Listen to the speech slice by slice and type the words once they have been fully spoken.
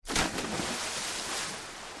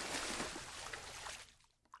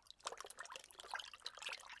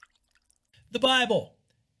The Bible,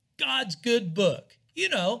 God's good book. You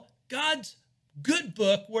know, God's good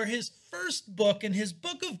book, where his first book and his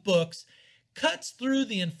book of books cuts through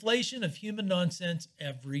the inflation of human nonsense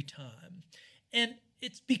every time. And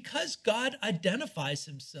it's because God identifies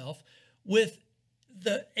himself with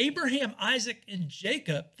the Abraham, Isaac, and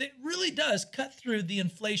Jacob that really does cut through the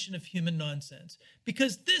inflation of human nonsense,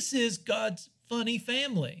 because this is God's funny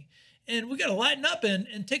family. And we got to lighten up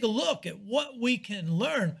and take a look at what we can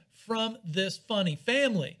learn from this funny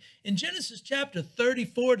family. In Genesis chapter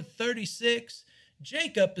 34 to 36,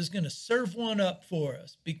 Jacob is going to serve one up for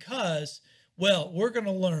us because, well, we're going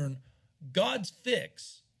to learn God's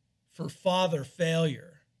fix for father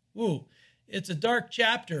failure. Ooh, it's a dark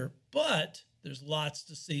chapter, but there's lots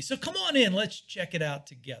to see. So come on in, let's check it out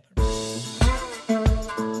together.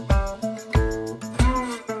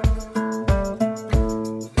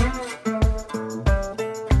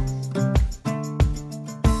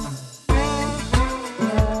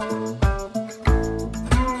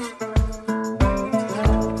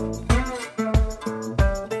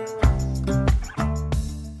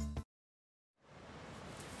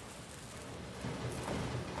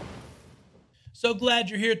 So glad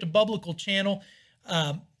you're here at the Biblical Channel.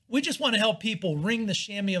 We just want to help people ring the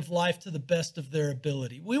chamois of life to the best of their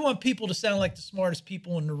ability. We want people to sound like the smartest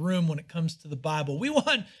people in the room when it comes to the Bible. We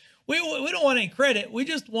don't want any credit. We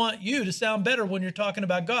just want you to sound better when you're talking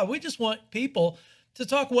about God. We just want people to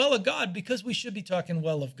talk well of God because we should be talking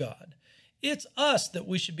well of God. It's us that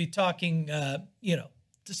we should be talking,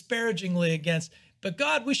 disparagingly against. But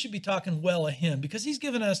God, we should be talking well of him because he's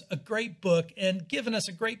given us a great book and given us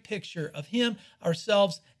a great picture of him,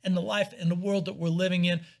 ourselves, and the life and the world that we're living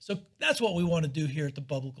in. So that's what we want to do here at the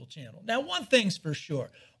Biblical Channel. Now, one thing's for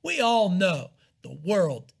sure. We all know the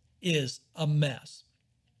world is a mess.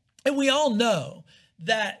 And we all know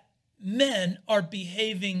that men are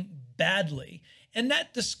behaving badly. And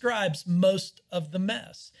that describes most of the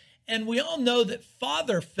mess. And we all know that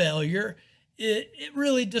father failure, it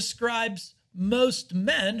really describes most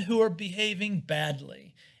men who are behaving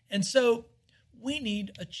badly. And so we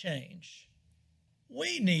need a change.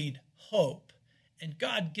 We need hope. And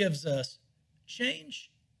God gives us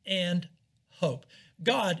change and hope.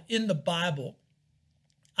 God in the Bible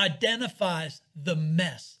identifies the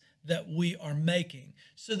mess that we are making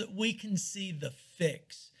so that we can see the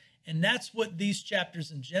fix. And that's what these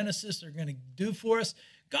chapters in Genesis are going to do for us.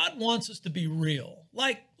 God wants us to be real,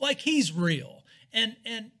 like he's real. And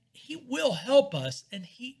he will help us, and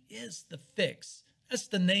he is the fix. That's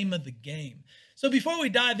the name of the game. So before we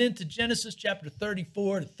dive into Genesis chapter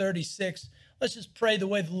 34 to 36, let's just pray the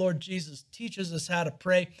way the Lord Jesus teaches us how to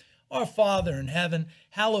pray. Our Father in heaven,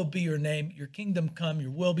 hallowed be your name. Your kingdom come,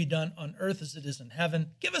 your will be done on earth as it is in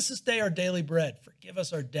heaven. Give us this day our daily bread. Forgive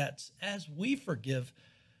us our debts as we forgive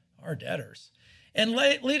our debtors. And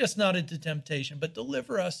lead us not into temptation, but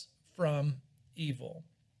deliver us from evil.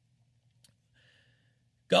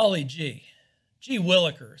 Golly gee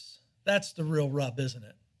willikers, that's the real rub, isn't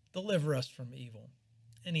it? Deliver us from evil.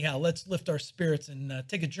 Anyhow, let's lift our spirits and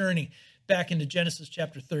take a journey back into Genesis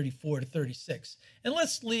chapter 34 to 36. And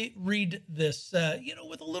let's read this,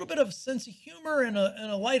 with a little bit of a sense of humor and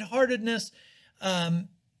a lightheartedness,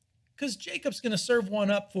 because Jacob's going to serve one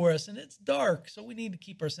up for us, and it's dark, so we need to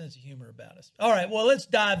keep our sense of humor about us. All right, well, let's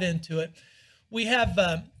dive into it. We have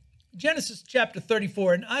Genesis chapter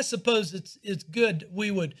 34, and I suppose it's good we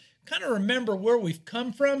would kind of remember where we've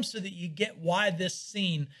come from so that you get why this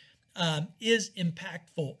scene is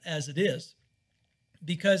impactful as it is.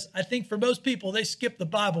 Because I think for most people, they skip the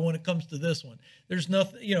Bible when it comes to this one. There's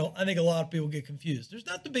nothing, I think a lot of people get confused. There's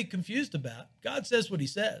nothing to be confused about. God says what he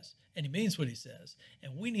says, and he means what he says,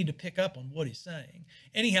 and we need to pick up on what he's saying.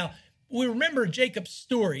 Anyhow, we remember Jacob's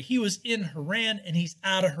story. He was in Haran, and he's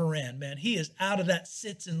out of Haran, man. He is out of that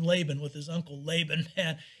sits in Laban with his uncle Laban,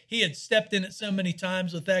 man. He had stepped in it so many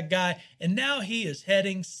times with that guy, and now he is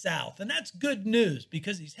heading south. And that's good news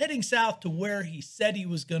because he's heading south to where he said he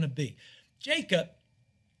was going to be. Jacob,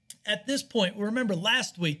 at this point, remember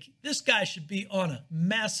last week, this guy should be on a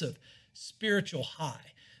massive spiritual high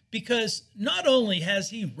because not only has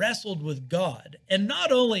he wrestled with God, and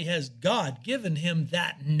not only has God given him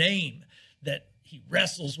that name that he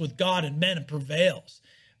wrestles with God and men and prevails,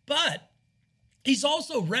 but he's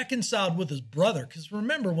also reconciled with his brother. Because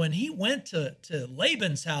remember, when he went to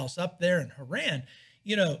Laban's house up there in Haran,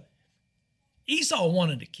 Esau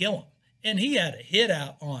wanted to kill him, and he had a hit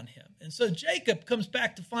out on him. And so Jacob comes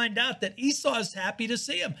back to find out that Esau is happy to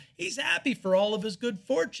see him. He's happy for all of his good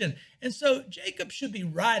fortune. And so Jacob should be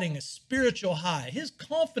riding a spiritual high. His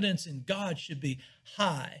confidence in God should be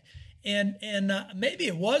high. And maybe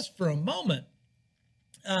it was for a moment.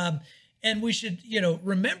 And we should,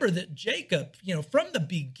 remember that Jacob, from the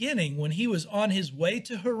beginning, when he was on his way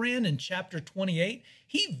to Haran in chapter 28,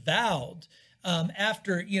 he vowed,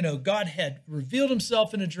 after, God had revealed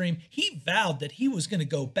himself in a dream, he vowed that he was going to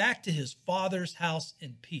go back to his father's house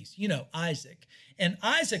in peace, Isaac. And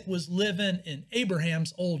Isaac was living in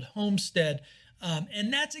Abraham's old homestead.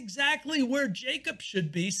 And that's exactly where Jacob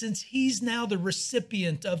should be, since he's now the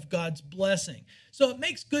recipient of God's blessing. So it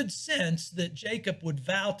makes good sense that Jacob would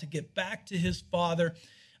vow to get back to his father,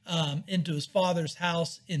 into his father's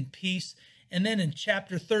house in peace. And then in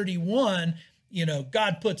chapter 31,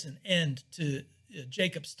 God puts an end to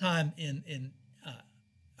Jacob's time in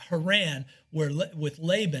Haran, where with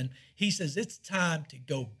Laban, he says, it's time to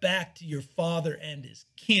go back to your father and his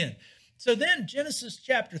kin. So then Genesis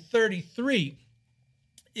chapter 33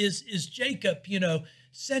 is Jacob,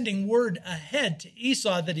 sending word ahead to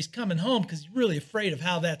Esau that he's coming home, because he's really afraid of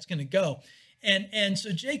how that's going to go. And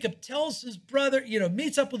so Jacob tells his brother,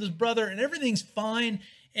 meets up with his brother, and everything's fine.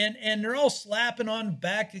 And they're all slapping on the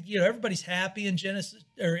back. Everybody's happy in Genesis,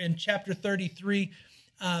 or in chapter 33.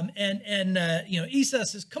 Esau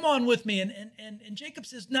says, come on with me. And Jacob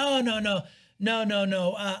says, no.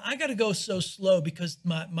 I got to go so slow because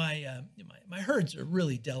my herds are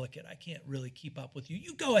really delicate. I can't really keep up with you.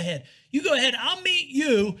 You go ahead. I'll meet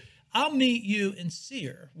you in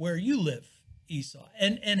Seir, where you live, Esau.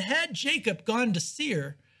 And had Jacob gone to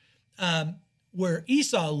Seir, where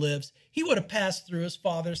Esau lives, he would have passed through his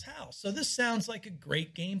father's house. So this sounds like a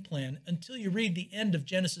great game plan until you read the end of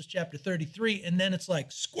Genesis chapter 33, and then it's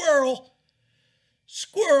like squirrel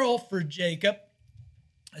for Jacob.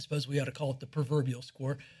 I suppose we ought to call it the proverbial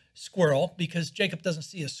squirrel, because Jacob doesn't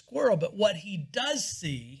see a squirrel, but what he does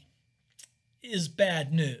see is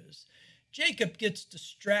bad news. Jacob gets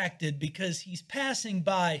distracted because he's passing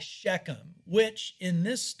by Shechem, which in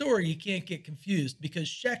this story you can't get confused, because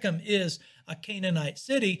Shechem is a Canaanite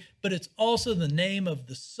city, but it's also the name of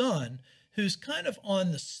the son who's kind of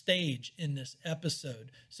on the stage in this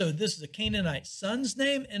episode. So this is a Canaanite son's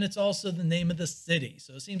name, and it's also the name of the city.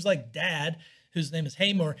 So it seems like Dad, whose name is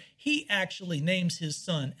Hamor, he actually names his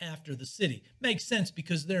son after the city. Makes sense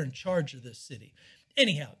because they're in charge of this city.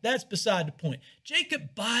 Anyhow, that's beside the point.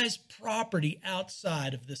 Jacob buys property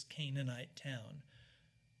outside of this Canaanite town.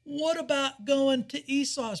 What about going to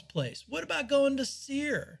Esau's place? What about going to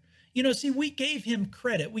Seir? We gave him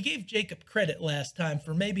credit. We gave Jacob credit last time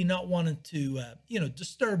for maybe not wanting to,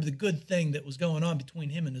 disturb the good thing that was going on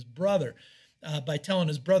between him and his brother by telling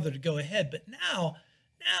his brother to go ahead. But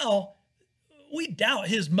now we doubt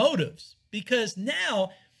his motives, because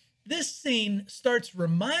now this scene starts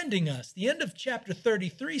reminding us, the end of chapter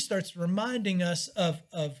 33 starts reminding us of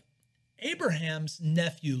Abraham's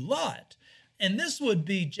nephew Lot. And this would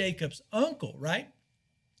be Jacob's uncle, right?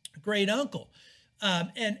 Great uncle.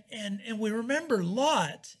 And we remember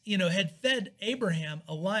Lot, had fed Abraham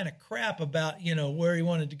a line of crap about, where he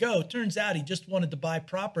wanted to go. Turns out he just wanted to buy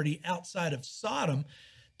property outside of Sodom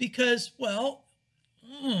because,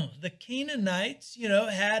 the Canaanites,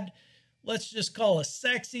 had, let's just call a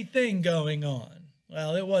sexy thing going on.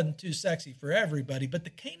 Well, it wasn't too sexy for everybody, but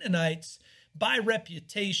the Canaanites, by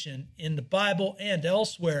reputation in the Bible and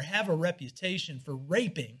elsewhere, have a reputation for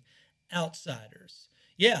raping outsiders.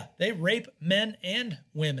 Yeah, they rape men and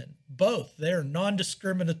women, both. They're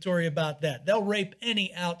non-discriminatory about that. They'll rape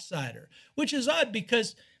any outsider, which is odd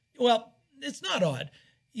because, it's not odd.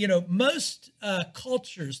 Most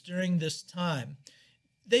cultures during this time,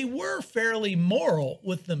 they were fairly moral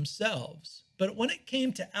with themselves, but when it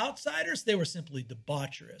came to outsiders, they were simply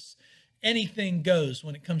debaucherous. Anything goes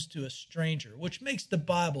when it comes to a stranger, which makes the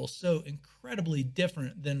Bible so incredibly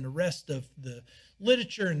different than the rest of the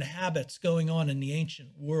literature and habits going on in the ancient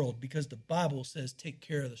world, because the Bible says take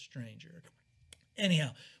care of the stranger.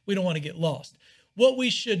 Anyhow, we don't want to get lost. What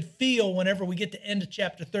we should feel whenever we get to end of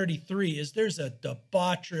chapter 33 is there's a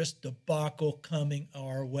debaucherous debacle coming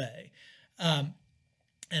our way.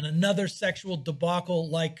 And another sexual debacle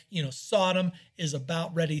like, Sodom is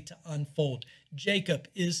about ready to unfold. Jacob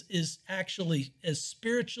is actually as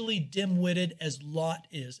spiritually dim-witted as Lot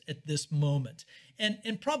is at this moment. And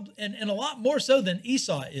a lot more so than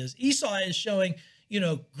Esau is. Esau is showing,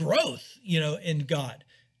 growth, in God.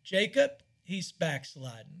 Jacob, he's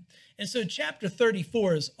backsliding. And so chapter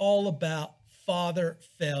 34 is all about father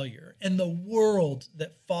failure and the world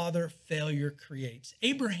that father failure creates.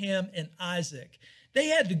 Abraham and Isaac, they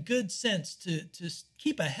had the good sense to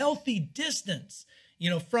keep a healthy distance,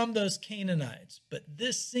 from those Canaanites. But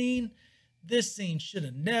this scene should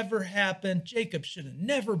have never happened. Jacob should have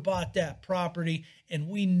never bought that property, and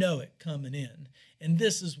we know it coming in. And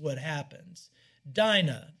this is what happens.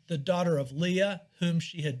 Dinah, the daughter of Leah, whom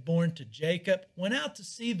she had borne to Jacob, went out to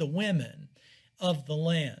see the women of the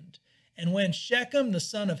land. And when Shechem, the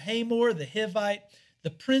son of Hamor, the Hivite, the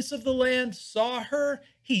prince of the land, saw her,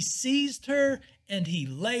 he seized her, and he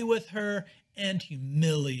lay with her and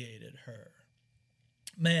humiliated her.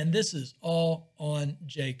 Man, this is all on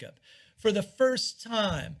Jacob. For the first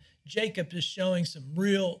time, Jacob is showing some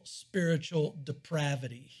real spiritual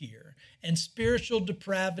depravity here. And spiritual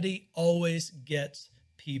depravity always gets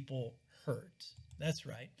people hurt. That's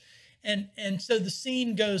right. And so the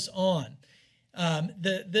scene goes on.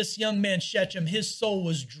 This young man, Shechem, his soul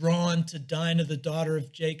was drawn to Dinah, the daughter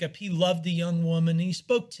of Jacob. He loved the young woman, and he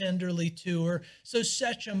spoke tenderly to her. So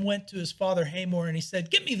Shechem went to his father Hamor, and he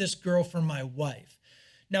said, "Get me this girl for my wife."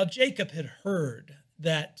 Now Jacob had heard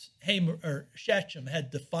that Shechem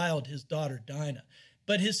had defiled his daughter Dinah,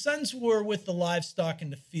 but his sons were with the livestock in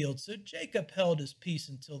the field, so Jacob held his peace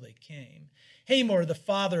until they came. Hamor, the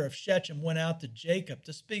father of Shechem, went out to Jacob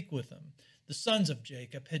to speak with him. The sons of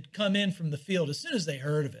Jacob had come in from the field as soon as they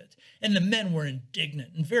heard of it, and the men were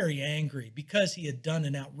indignant and very angry because he had done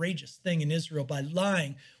an outrageous thing in Israel by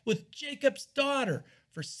lying with Jacob's daughter,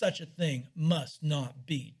 for such a thing must not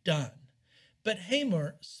be done. But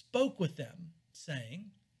Hamor spoke with them,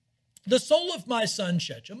 saying, "The soul of my son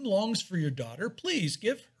Shechem longs for your daughter. Please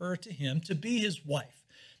give her to him to be his wife.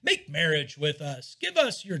 Make marriage with us. Give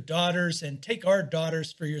us your daughters and take our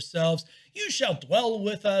daughters for yourselves. You shall dwell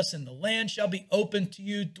with us, and the land shall be open to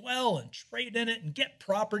you. Dwell and trade in it and get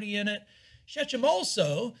property in it." Shechem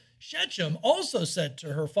also said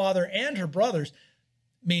to her father and her brothers,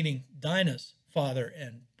 meaning Dinah's father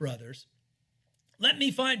and brothers, "Let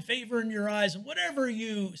me find favor in your eyes, and whatever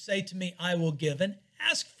you say to me, I will give. And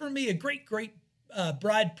ask for me a great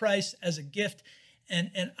bride price as a gift,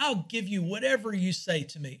 and I'll give you whatever you say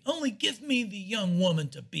to me. Only give me the young woman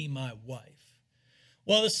to be my wife."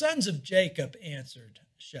 Well, the sons of Jacob answered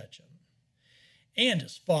Shechem and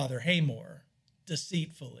his father Hamor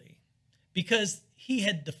deceitfully, because he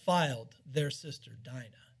had defiled their sister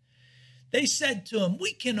Dinah. They said to him,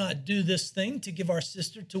 "We cannot do this thing to give our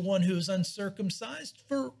sister to one who is uncircumcised,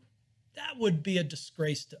 for that would be a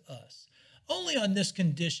disgrace to us. Only on this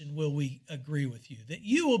condition will we agree with you, that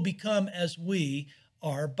you will become as we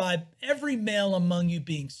are by every male among you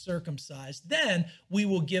being circumcised. Then we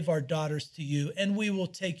will give our daughters to you, and we will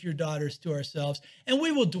take your daughters to ourselves, and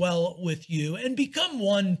we will dwell with you and become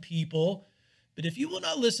one people. But if you will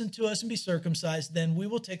not listen to us and be circumcised, then we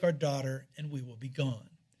will take our daughter and we will be gone."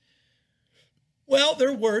 Well,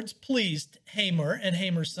 their words pleased Hamor and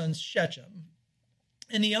Hamor's son Shechem.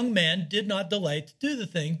 And the young man did not delay to do the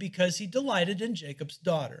thing because he delighted in Jacob's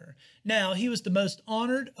daughter. Now he was the most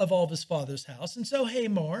honored of all of his father's house. And so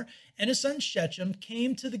Hamor and his son Shechem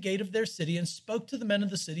came to the gate of their city and spoke to the men of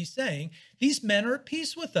the city, saying, "These men are at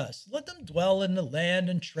peace with us. Let them dwell in the land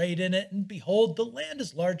and trade in it. And behold, the land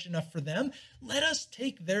is large enough for them. Let us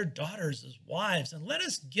take their daughters as wives, and let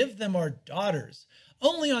us give them our daughters.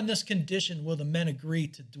 Only on this condition will the men agree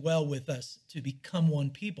to dwell with us, to become one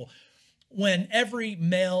people, when every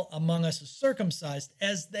male among us is circumcised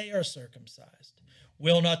as they are circumcised.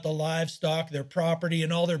 Will not the livestock, their property,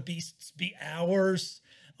 and all their beasts be ours?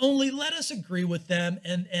 Only let us agree with them,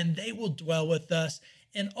 and they will dwell with us."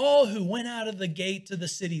 And all who went out of the gate to the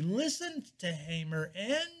city listened to Hamor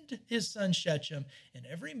and his son Shechem, and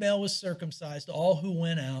every male was circumcised, all who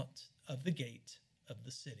went out of the gate of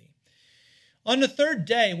the city. On the third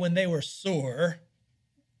day, when they were sore,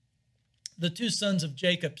 the two sons of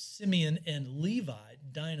Jacob, Simeon and Levi,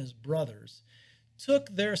 Dinah's brothers,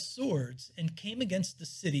 took their swords and came against the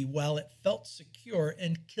city while it felt secure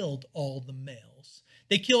and killed all the males.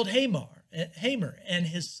 They killed Hamor and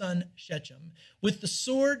his son Shechem with the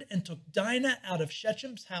sword and took Dinah out of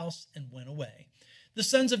Shechem's house and went away. The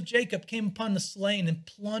sons of Jacob came upon the slain and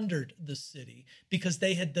plundered the city because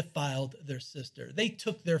they had defiled their sister. They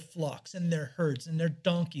took their flocks and their herds and their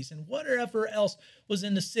donkeys and whatever else was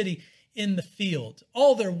in the city, in the field,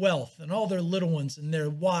 all their wealth and all their little ones and their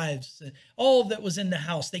wives and all that was in the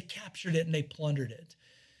house. They captured it and they plundered it.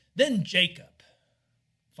 Then Jacob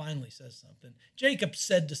finally says something. Jacob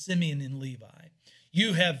said to Simeon and Levi,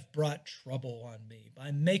 "You have brought trouble on me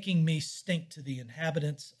by making me stink to the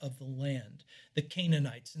inhabitants of the land, the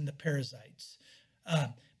Canaanites and the Perizzites.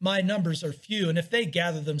 My numbers are few, and if they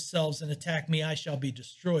gather themselves and attack me, I shall be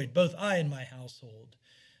destroyed, both I and my household."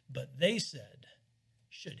 But they said,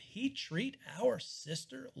 "Should he treat our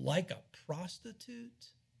sister like a prostitute?"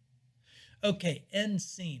 Okay, end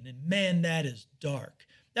scene. And man, that is dark.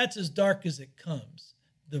 That's as dark as it comes.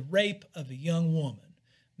 The rape of a young woman.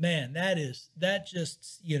 Man, that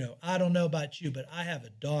just, I don't know about you, but I have a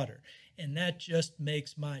daughter. and that just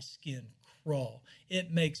makes my skin crawl.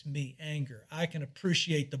 It makes me anger. I can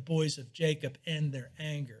appreciate the boys of Jacob and their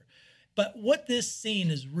anger. But what this scene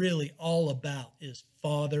is really all about is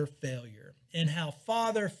father failure, and how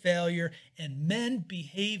father failure and men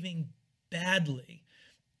behaving badly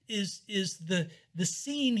is the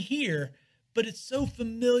scene here. But it's so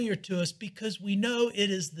familiar to us because we know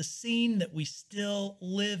it is the scene that we still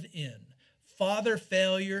live in. Father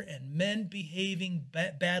failure and men behaving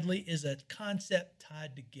badly is a concept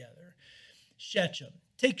tied together. Shechem,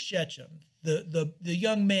 take Shechem, the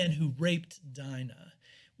young man who raped Dinah.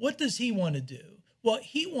 What does he want to do? Well,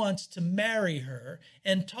 he wants to marry her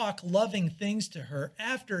and talk loving things to her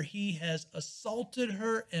after he has assaulted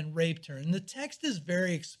her and raped her. And the text is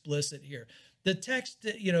very explicit here. The text,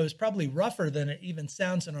 is probably rougher than it even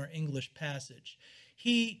sounds in our English passage.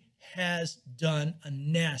 He has done a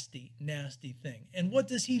nasty, nasty thing. And what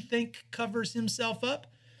does he think covers himself up?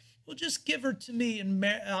 Well, just give her to me and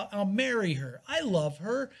I'll marry her. I love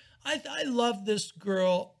her. I love this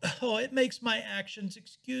girl. Oh, it makes my actions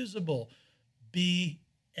excusable.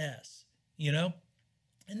 BS, And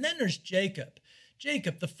then there's Jacob.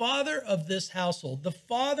 Jacob, the father of this household, the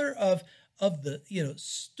father of the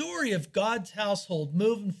story of God's household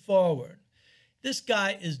moving forward. This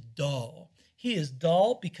guy is dull. He is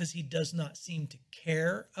dull because he does not seem to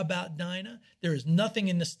care about Dinah. There is nothing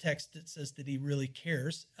in this text that says that he really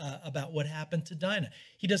cares about what happened to Dinah.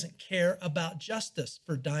 He doesn't care about justice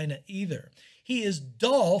for Dinah either. He is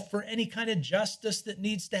dull for any kind of justice that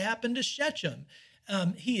needs to happen to Shechem.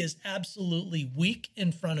 He is absolutely weak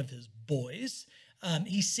in front of his boys.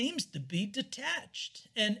 He seems to be detached,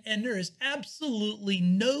 and there is absolutely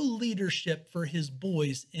no leadership for his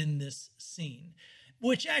boys in this scene,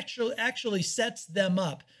 which actually sets them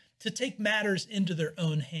up to take matters into their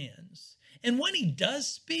own hands. And when he does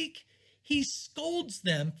speak, he scolds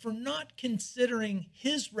them for not considering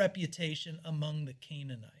his reputation among the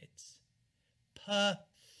Canaanites.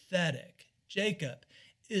 Pathetic. Jacob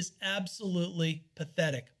is absolutely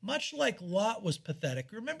pathetic, much like Lot was pathetic.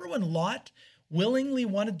 Remember when Lot willingly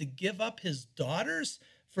wanted to give up his daughters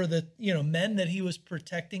for the men that he was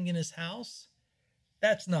protecting in his house?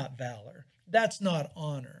 That's not valor. That's not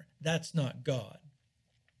honor. That's not God.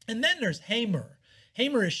 And then there's Hamor.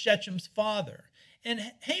 Hamor is Shechem's father.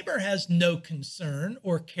 And Hamor has no concern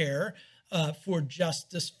or care for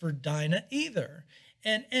justice for Dinah either.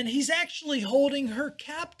 And he's actually holding her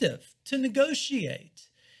captive to negotiate.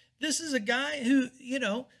 This is a guy who,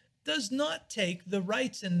 does not take the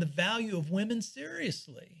rights and the value of women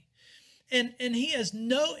seriously. And he has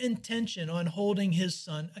no intention on holding his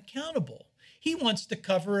son accountable. He wants to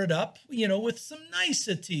cover it up, with some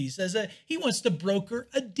niceties. He wants to broker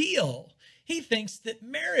a deal. He thinks that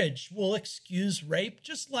marriage will excuse rape,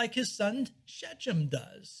 just like his son Shechem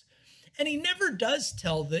does. And he never does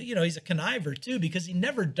tell he's a conniver too, because he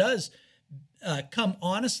never does come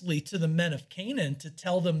honestly to the men of Canaan to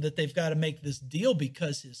tell them that they've got to make this deal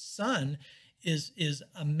because his son is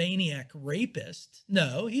a maniac rapist.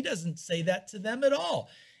 No, he doesn't say that to them at all.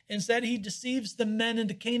 Instead, he deceives the men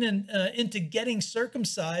into Canaan into getting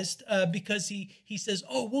circumcised because he says,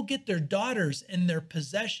 oh, we'll get their daughters and their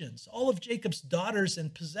possessions. All of Jacob's daughters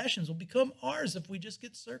and possessions will become ours if we just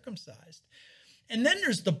get circumcised. And then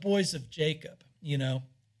there's the boys of Jacob, you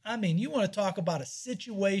want to talk about a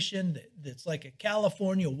situation that's like a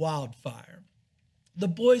California wildfire. The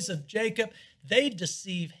boys of Jacob, they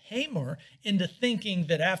deceive Hamor into thinking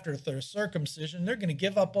that after their circumcision, they're going to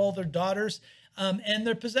give up all their daughters and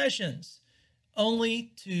their possessions,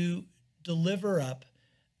 only to deliver up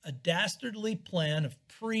a dastardly plan of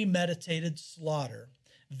premeditated slaughter.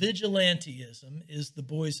 Vigilantism is the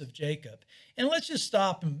boys of Jacob. And let's just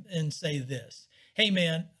stop and say this. Hey,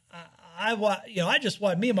 man,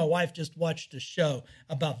 me and my wife just watched a show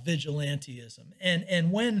about vigilantism.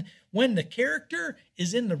 And when the character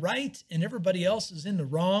is in the right and everybody else is in the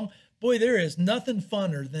wrong, boy, there is nothing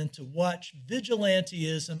funner than to watch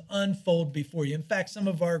vigilantism unfold before you. In fact, some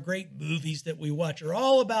of our great movies that we watch are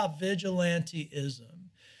all about vigilantism.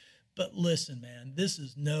 But listen, man, this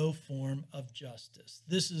is no form of justice.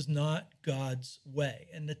 This is not God's way.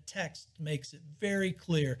 And the text makes it very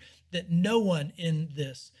clear that no one in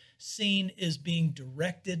this scene is being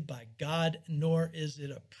directed by God, nor is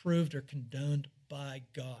it approved or condoned by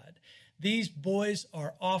God. These boys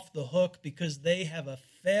are off the hook because they have a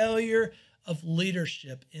failure of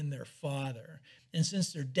leadership in their father. And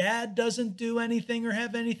since their dad doesn't do anything or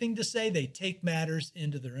have anything to say, they take matters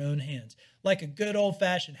into their own hands, like a good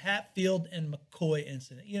old-fashioned Hatfield and McCoy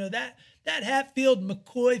incident. You know, that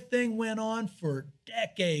Hatfield-McCoy thing went on for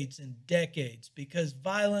decades and decades because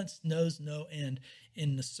violence knows no end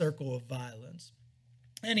in the circle of violence.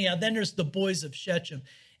 Anyhow, then there's the boys of Shechem,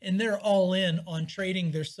 and they're all in on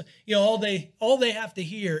trading their, all they have to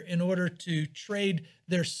hear in order to trade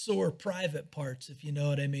their sore private parts, if you know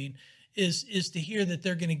what I mean, is to hear that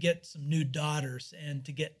they're going to get some new daughters and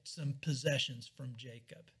to get some possessions from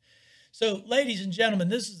Jacob. So, ladies and gentlemen,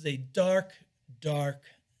 this is a dark, dark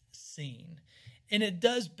scene. And it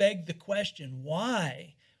does beg the question,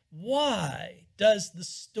 why? Why does the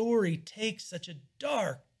story take such a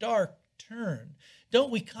dark, dark turn?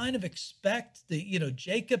 Don't we kind of expect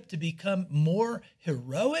Jacob to become more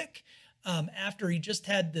heroic after he just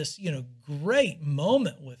had this, great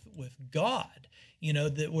moment with God?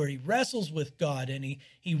 Where he wrestles with God and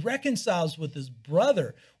he reconciles with his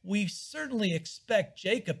brother. We certainly expect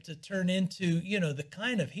Jacob to turn into, the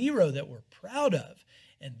kind of hero that we're proud of.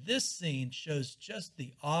 And this scene shows just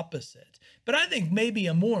the opposite. But I think maybe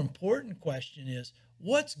a more important question is,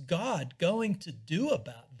 what's God going to do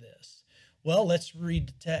about this? Well, let's read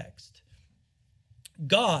the text.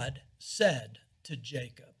 God said to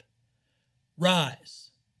Jacob,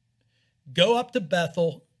 "Rise, go up to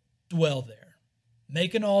Bethel, dwell there.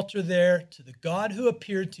 Make an altar there to the God who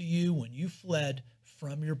appeared to you when you fled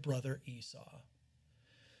from your brother Esau."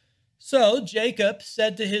 So Jacob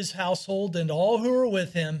said to his household and all who were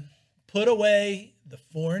with him, "Put away the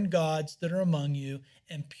foreign gods that are among you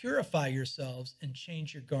and purify yourselves and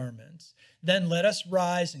change your garments. Then let us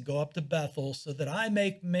rise and go up to Bethel so that I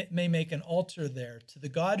may make an altar there to the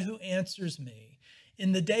God who answers me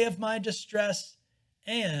in the day of my distress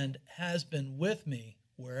and has been with me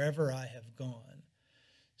wherever I have gone."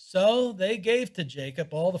 So they gave to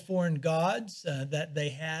Jacob all the foreign gods that they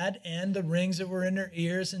had and the rings that were in their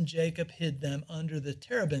ears, and Jacob hid them under the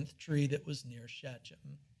terebinth tree that was near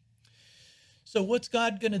Shechem. So what's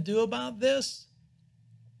God going to do about this?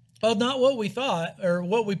 Well, not what we thought or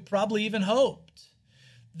what we probably even hoped.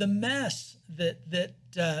 The mess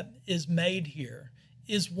that is made here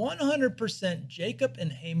is 100% Jacob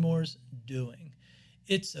and Hamor's doing.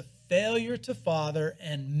 It's a failure to father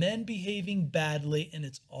and men behaving badly, and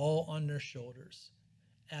it's all on their shoulders,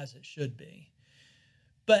 as it should be.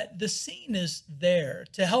 But the scene is there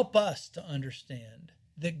to help us to understand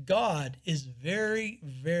that God is very,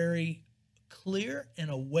 very clear and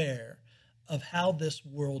aware of how this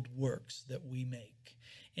world works that we make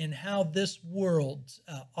and how this world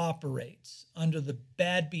operates under the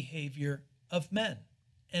bad behavior of men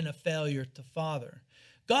and a failure to father.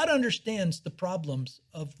 God understands the problems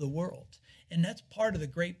of the world. And that's part of the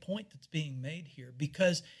great point that's being made here,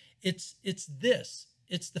 because it's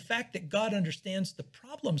the fact that God understands the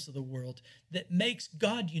problems of the world that makes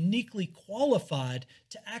God uniquely qualified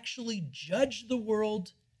to actually judge the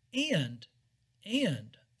world and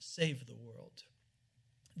save the world.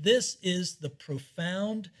 This is the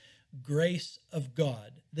profound grace of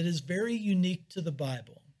God that is very unique to the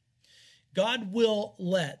Bible. God will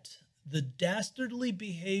let the dastardly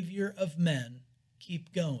behavior of men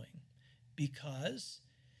keep going because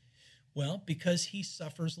he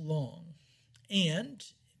suffers long and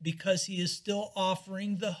because he is still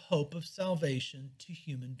offering the hope of salvation to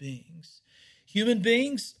human beings. Human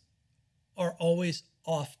beings are always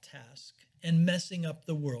off task and messing up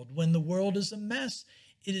the world. When the world is a mess,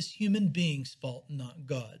 it is human beings' fault, not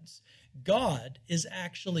God's. God is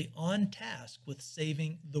actually on task with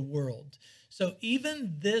saving the world. So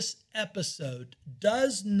even this episode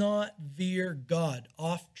does not veer God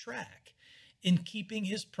off track in keeping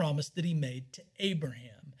his promise that he made to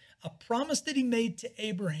Abraham, a promise that he made to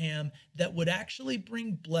Abraham that would actually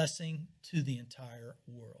bring blessing to the entire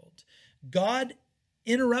world. God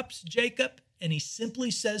interrupts Jacob, and he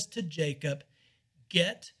simply says to Jacob,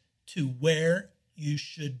 "Get to where you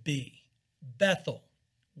should be, Bethel,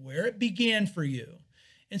 where it began for you."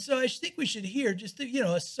 And so I think we should hear just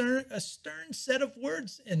a stern set of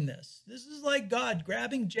words in this. This is like God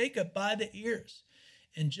grabbing Jacob by the ears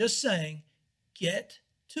and just saying, "Get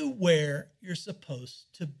to where you're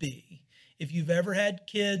supposed to be." If you've ever had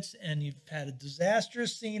kids and you've had a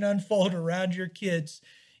disastrous scene unfold around your kids,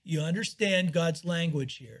 you understand God's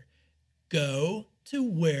language here. Go to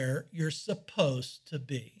where you're supposed to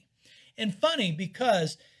be. And funny,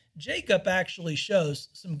 because Jacob actually shows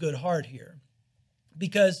some good heart here.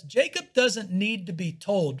 Because Jacob doesn't need to be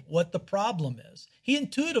told what the problem is. He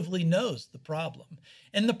intuitively knows the problem.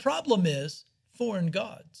 And the problem is foreign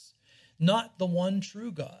gods, not the one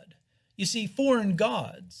true God. You see, foreign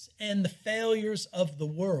gods and the failures of the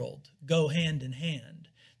world go hand in hand.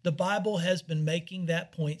 The Bible has been making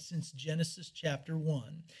that point since Genesis chapter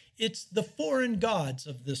 1. It's the foreign gods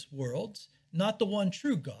of this world, not the one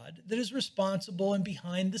true God, that is responsible and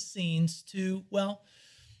behind the scenes to, well,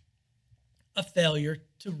 a failure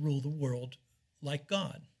to rule the world like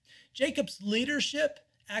God. Jacob's leadership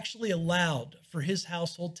actually allowed for his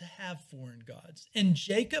household to have foreign gods, and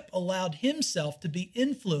Jacob allowed himself to be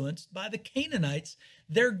influenced by the Canaanites,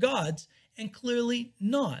 their gods, and clearly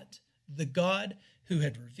not the God who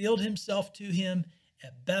had revealed himself to him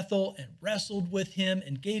at Bethel and wrestled with him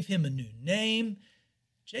and gave him a new name.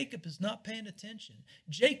 Jacob is not paying attention.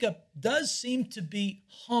 Jacob does seem to be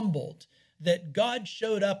humbled that God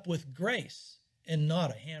showed up with grace and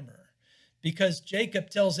not a hammer, because Jacob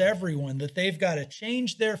tells everyone that they've got to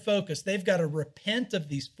change their focus. They've got to repent of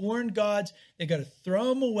these foreign gods. They've got to throw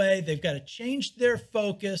them away. They've got to change their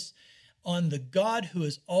focus on the God who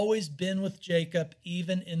has always been with Jacob,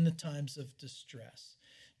 even in the times of distress.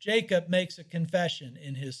 Jacob makes a confession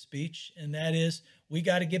in his speech, and that is, we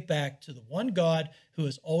got to get back to the one God who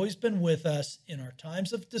has always been with us in our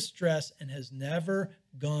times of distress and has never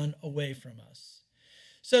gone away from us.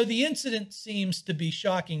 So the incident seems to be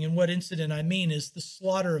shocking, and what incident I mean is the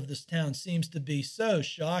slaughter of this town seems to be so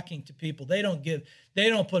shocking to people. They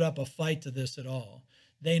don't put up a fight to this at all.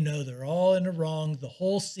 They know they're all in the wrong. The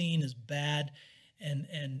whole scene is bad, and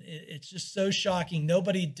it's just so shocking.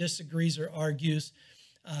 Nobody disagrees or argues,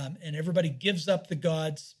 and everybody gives up the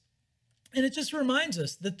gods. And it just reminds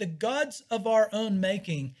us that the gods of our own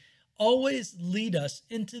making always lead us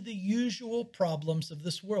into the usual problems of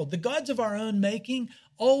this world. The gods of our own making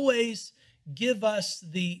always give us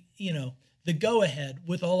the go-ahead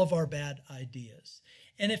with all of our bad ideas.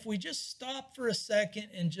 And if we just stop for a second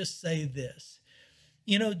and just say this,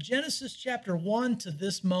 Genesis chapter 1 to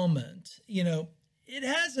this moment, it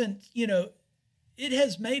has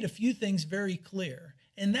made a few things very clear.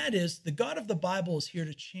 And that is, the God of the Bible is here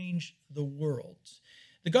to change the world.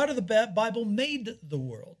 The God of the Bible made the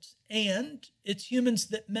world, and it's humans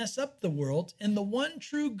that mess up the world. And the one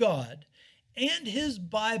true God and his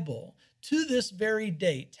Bible to this very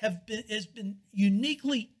date has been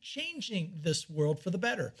uniquely changing this world for the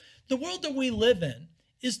better. The world that we live in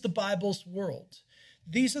is the Bible's world.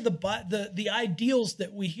 These are the ideals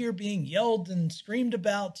that we hear being yelled and screamed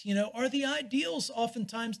about, are the ideals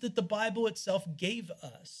oftentimes that the Bible itself gave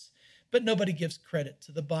us. But nobody gives credit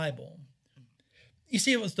to the Bible. You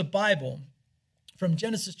see, it was the Bible from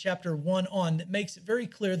Genesis chapter 1 on that makes it very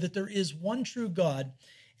clear that there is one true God,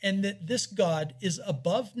 and that this God is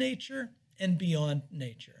above nature and beyond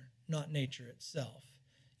nature, not nature itself.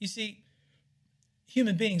 You see,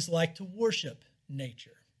 human beings like to worship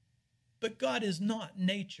nature. But God is not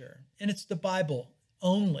nature, and it's the Bible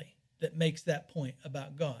only that makes that point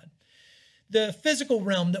about God. The physical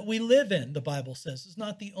realm that we live in, the Bible says, is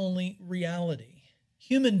not the only reality.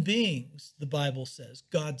 Human beings, the Bible says,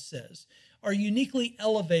 God says, are uniquely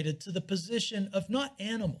elevated to the position of not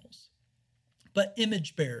animals, but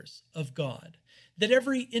image bearers of God. That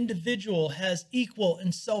every individual has equal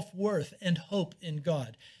and self-worth and hope in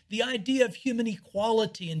God. The idea of human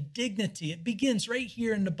equality and dignity, it begins right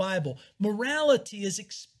here in the Bible. Morality is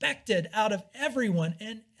expected out of everyone,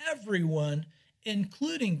 and everyone,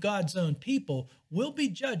 including God's own people, will be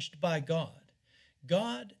judged by God.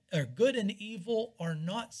 Good and evil are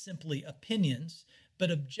not simply opinions,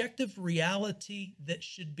 but objective reality that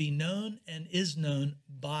should be known and is known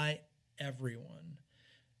by everyone.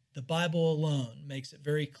 The Bible alone makes it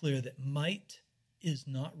very clear that might is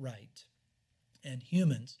not right. And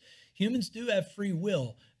humans do have free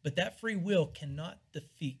will, but that free will cannot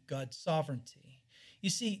defeat God's sovereignty. You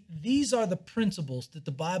see, these are the principles that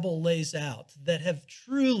the Bible lays out that have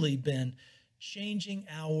truly been changing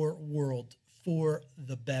our world for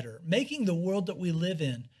the better, making the world that we live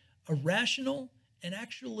in a rational and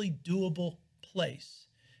actually doable place.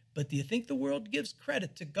 But do you think the world gives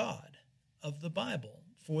credit to God of the Bible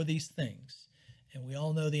for these things? And we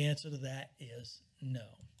all know the answer to that is no.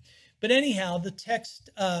 But anyhow, the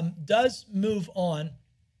text does move on.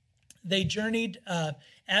 They journeyed,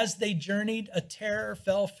 as they journeyed, a terror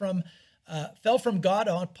fell from God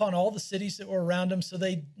upon all the cities that were around them. So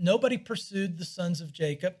nobody pursued the sons of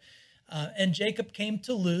Jacob. And Jacob came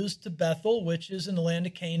to Luz, to Bethel, which is in the land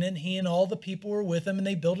of Canaan. He and all the people were with him, and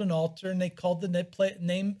they built an altar, and they called the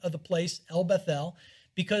name of the place El Bethel,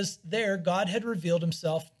 because there God had revealed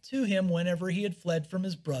himself to him whenever he had fled from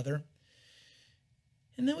his brother.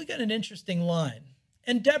 And then we got an interesting line.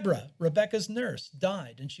 And Deborah, Rebekah's nurse,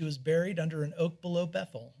 died, and she was buried under an oak below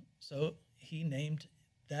Bethel. So he named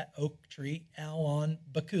that oak tree, Alon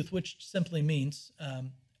Bakuth, which simply means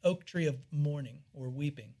oak tree of mourning or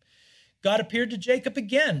weeping. God appeared to Jacob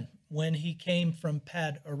again when he came from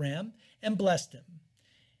Pad Aram and blessed him.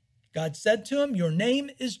 God said to him, "Your name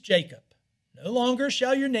is Jacob. No longer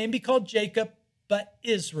shall your name be called Jacob, but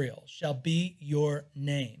Israel shall be your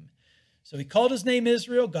name." So he called his name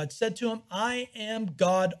Israel. God said to him, "I am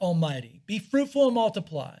God Almighty. Be fruitful and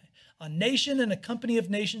multiply. A nation and a company of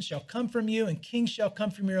nations shall come from you, and kings shall come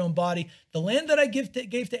from your own body. The land that I gave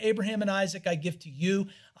to Abraham and Isaac, I give to you.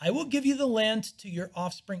 I will give you the land to your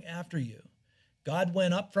offspring after you." God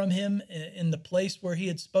went up from him in the place where he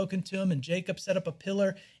had spoken to him, and Jacob set up a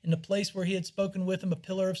pillar in the place where he had spoken with him, a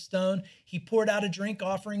pillar of stone. He poured out a drink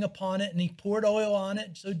offering upon it, and he poured oil on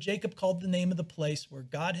it. So Jacob called the name of the place where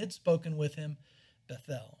God had spoken with him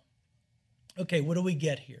Bethel. Okay, what do we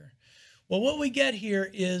get here? Well, what we get here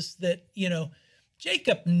is that,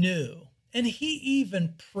 Jacob knew, and he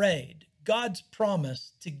even prayed God's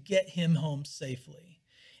promise to get him home safely.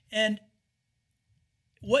 And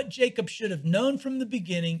what Jacob should have known from the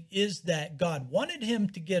beginning is that God wanted him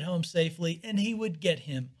to get home safely, and he would get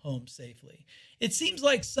him home safely. It seems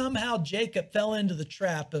like somehow Jacob fell into the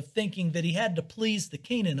trap of thinking that he had to please the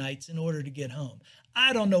Canaanites in order to get home.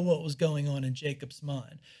 I don't know what was going on in Jacob's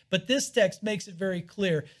mind, but this text makes it very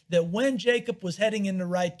clear that when Jacob was heading in the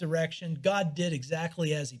right direction, God did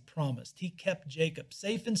exactly as he promised. He kept Jacob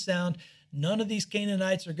safe and sound. None of these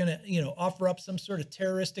Canaanites are going to, offer up some sort of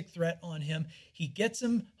terroristic threat on him. He gets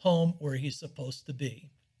him home where he's supposed to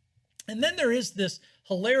be. And then there is this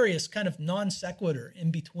hilarious kind of non sequitur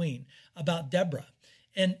in between about Deborah.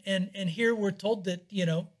 And here we're told that,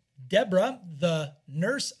 Deborah, the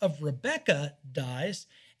nurse of Rebekah, dies,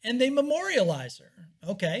 and they memorialize her.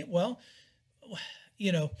 Okay, well,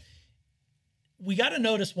 we got to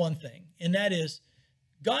notice one thing, and that is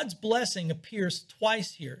God's blessing appears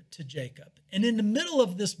twice here to Jacob. And in the middle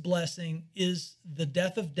of this blessing is the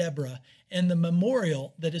death of Deborah and the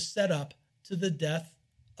memorial that is set up to the death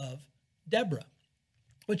of Deborah,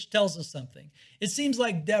 which tells us something. It seems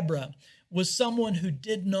like Deborah was someone who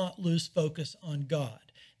did not lose focus on God.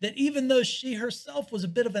 That even though she herself was a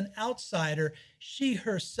bit of an outsider, she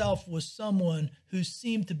herself was someone who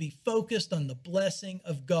seemed to be focused on the blessing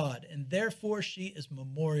of God, and therefore she is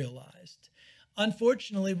memorialized.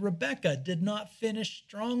 Unfortunately, Rebekah did not finish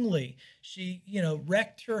strongly. She,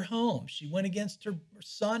 wrecked her home. She went against her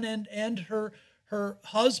son and her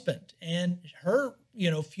husband, and her,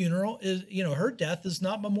 funeral is, her death is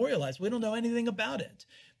not memorialized. We don't know anything about it.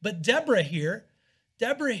 But Deborah here,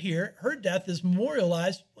 her death is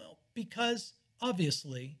memorialized, well, because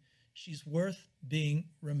obviously she's worth being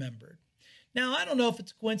remembered. Now, I don't know if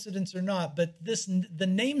it's a coincidence or not, but the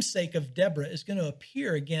namesake of Deborah is going to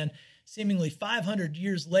appear again seemingly 500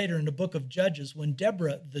 years later in the book of Judges, when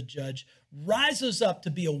Deborah, the judge, rises up to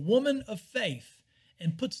be a woman of faith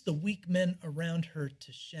and puts the weak men around her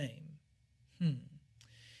to shame.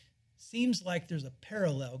 Seems like there's a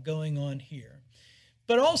parallel going on here.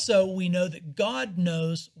 But also, we know that God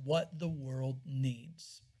knows what the world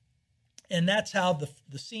needs. And that's how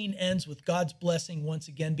the scene ends with God's blessing once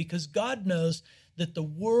again, because God knows that the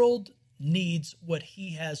world needs what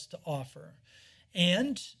he has to offer.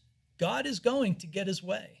 And God is going to get his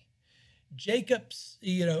way. Jacob's,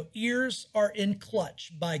 ears are in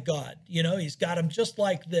clutch by God. He's got them just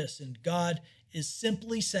like this. And God is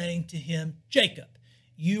simply saying to him, Jacob,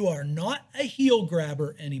 you are not a heel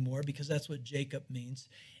grabber anymore, because that's what Jacob means.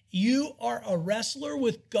 You are a wrestler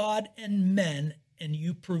with God and men, and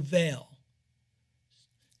you prevail.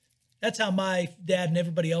 That's how my dad and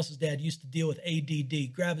everybody else's dad used to deal with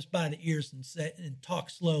ADD. Grab us by the ears and talk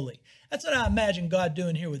slowly. That's what I imagine God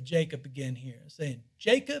doing here with Jacob again here, saying,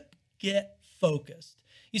 Jacob, get focused.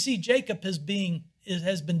 You see, Jacob has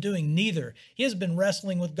been doing neither. He has been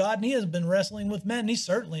wrestling with God, and he has been wrestling with men, and he's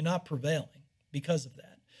certainly not prevailing because of that.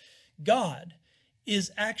 God is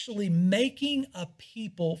actually making a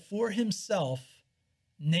people for himself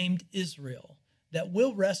named Israel that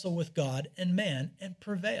will wrestle with God and man and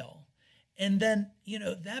prevail. And then,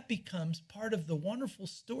 that becomes part of the wonderful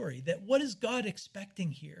story that what is God expecting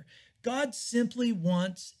here? God simply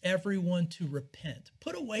wants everyone to repent,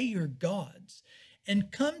 put away your gods,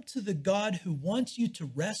 and come to the God who wants you to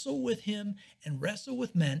wrestle with him and wrestle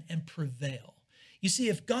with men and prevail. You see,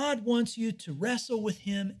 if God wants you to wrestle with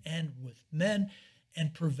him and with men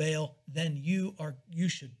and prevail, then you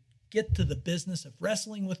should get to the business of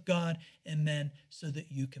wrestling with God and men so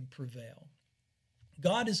that you can prevail.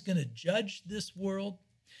 God is going to judge this world.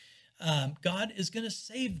 God is going to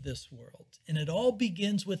save this world. And it all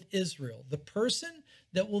begins with Israel, the person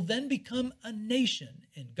that will then become a nation.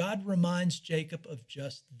 And God reminds Jacob of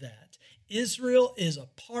just that. Israel is a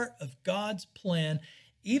part of God's plan.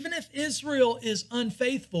 Even if Israel is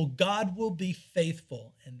unfaithful, God will be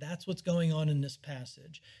faithful. And that's what's going on in this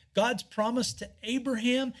passage. God's promise to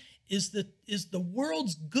Abraham is the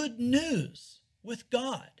world's good news with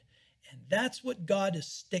God. And that's what God is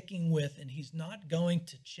sticking with, and he's not going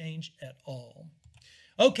to change at all.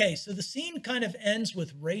 Okay, so the scene kind of ends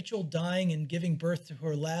with Rachel dying and giving birth to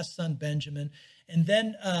her last son, Benjamin. And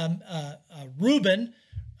then Reuben,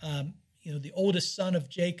 the oldest son of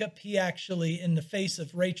Jacob, he actually, in the face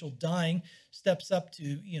of Rachel dying, steps up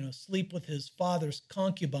to, sleep with his father's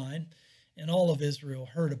concubine. And all of Israel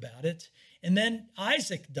heard about it. And then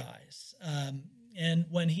Isaac dies. And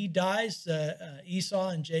when he dies, Esau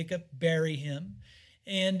and Jacob bury him.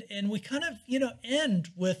 And we kind of, end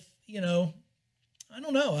with,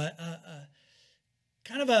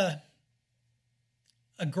 kind of a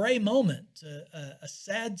gray moment, a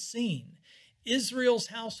sad scene. Israel's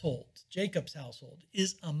household, Jacob's household,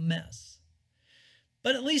 is a mess.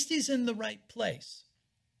 But at least he's in the right place.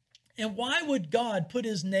 And why would God put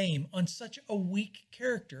his name on such a weak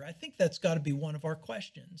character? I think that's got to be one of our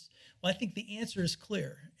questions. Well, I think the answer is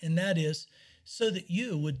clear, and that is so that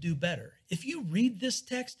you would do better. If you read this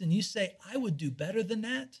text and you say, I would do better than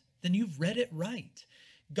that, then you've read it right.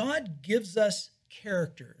 God gives us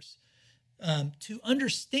characters to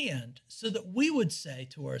understand so that we would say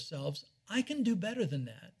to ourselves, I can do better than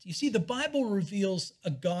that. You see, the Bible reveals a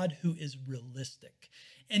God who is realistic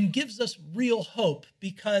and gives us real hope,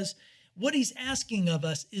 because what he's asking of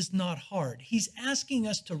us is not hard. He's asking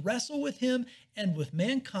us to wrestle with him and with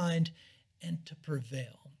mankind and to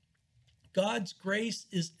prevail. God's grace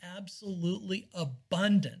is absolutely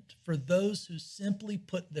abundant for those who simply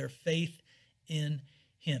put their faith in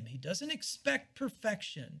him. He doesn't expect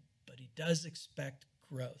perfection, but he does expect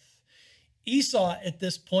growth. Esau at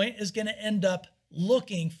this point is going to end up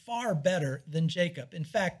looking far better than Jacob. In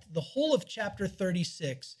fact, the whole of chapter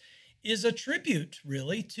 36 is a tribute,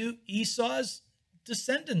 really, to Esau's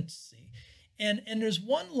descendancy. And there's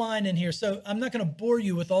one line in here, so I'm not going to bore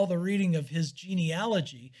you with all the reading of his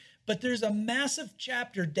genealogy, but there's a massive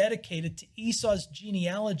chapter dedicated to Esau's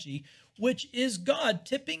genealogy, which is God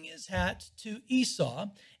tipping his hat to Esau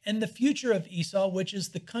and the future of Esau, which is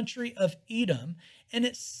the country of Edom. And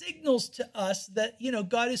it signals to us that,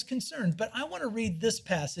 God is concerned. But I want to read this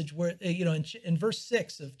passage where, in verse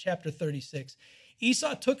 6 of chapter 36,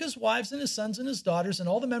 Esau took his wives and his sons and his daughters and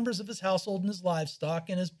all the members of his household and his livestock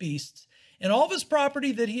and his beasts and all of his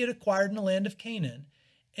property that he had acquired in the land of Canaan.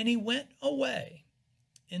 And he went away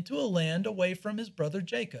into a land away from his brother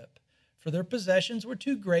Jacob, for their possessions were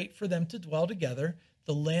too great for them to dwell together.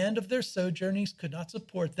 The land of their sojournings could not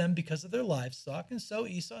support them because of their livestock, and so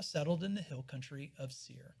Esau settled in the hill country of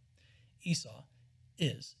Seir. Esau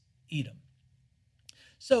is Edom.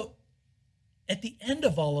 So at the end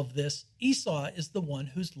of all of this, Esau is the one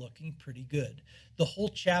who's looking pretty good. The whole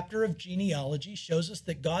chapter of genealogy shows us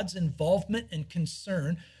that God's involvement and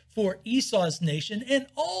concern for Esau's nation and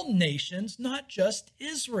all nations, not just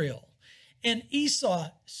Israel. And Esau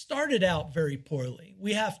started out very poorly,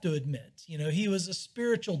 we have to admit. He was a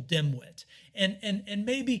spiritual dimwit. And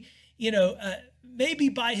maybe, maybe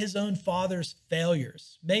by his own father's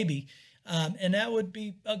failures, maybe. And that would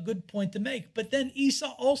be a good point to make. But then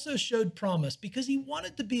Esau also showed promise because he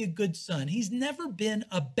wanted to be a good son. He's never been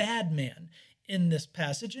a bad man in this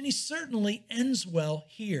passage, and he certainly ends well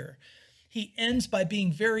here. He ends by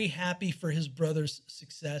being very happy for his brother's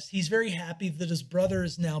success. He's very happy that his brother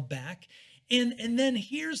is now back. And then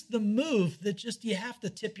here's the move that just you have to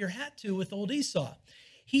tip your hat to with old Esau.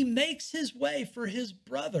 He makes his way for his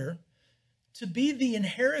brother to be the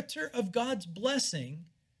inheritor of God's blessing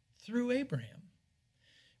through Abraham.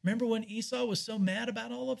 Remember when Esau was so mad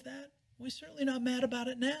about all of that? Well, he's certainly not mad about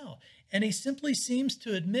it now. And he simply seems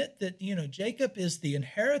to admit that, Jacob is the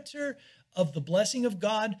inheritor of the blessing of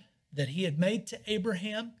God that he had made to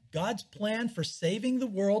Abraham. God's plan for saving the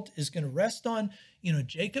world is going to rest on,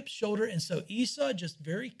 Jacob's shoulder. And so Esau just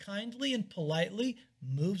very kindly and politely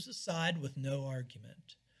moves aside with no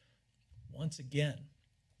argument. Once again,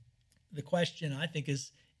 the question I think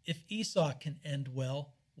is, if Esau can end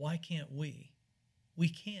well, why can't we? We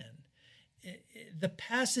can. The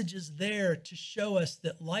passage is there to show us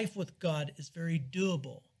that life with God is very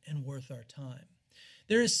doable and worth our time.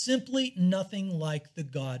 There is simply nothing like the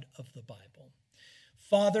God of the Bible.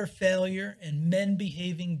 Father failure and men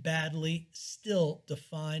behaving badly still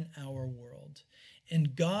define our world.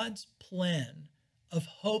 And God's plan of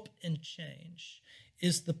hope and change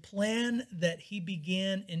is the plan that he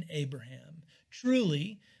began in Abraham.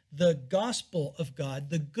 Truly, the gospel of God,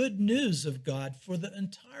 the good news of God for the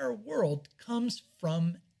entire world comes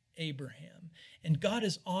from Abraham. And God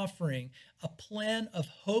is offering a plan of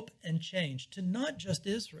hope and change to not just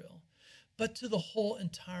Israel, but to the whole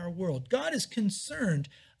entire world. God is concerned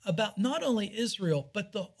about not only Israel,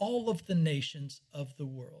 but all of the nations of the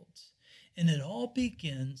world. And it all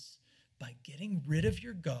begins by getting rid of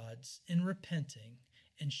your gods and repenting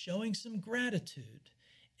and showing some gratitude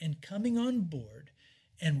and coming on board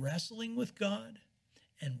and wrestling with God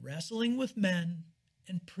and wrestling with men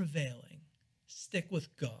and prevailing. Stick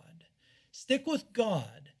with God. Stick with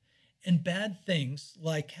God, and bad things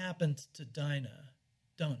like happened to Dinah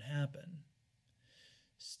don't happen.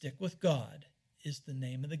 Stick with God is the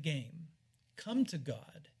name of the game. Come to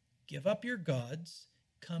God. Give up your gods.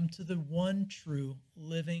 Come to the one true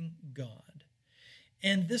living God.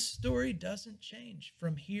 And this story doesn't change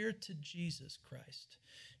from here to Jesus Christ.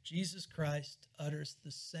 Jesus Christ utters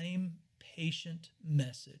the same patient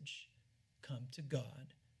message. Come to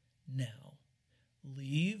God now.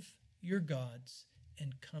 Leave your gods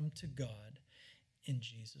and come to God in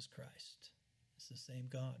Jesus Christ. It's the same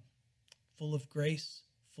God, full of grace,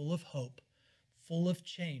 full of hope, full of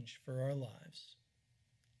change for our lives.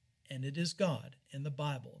 And it is God and the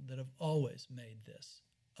Bible that have always made this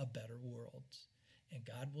a better world. And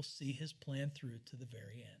God will see his plan through to the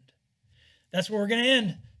very end. That's where we're going to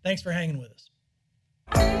end. Thanks for hanging with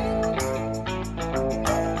us.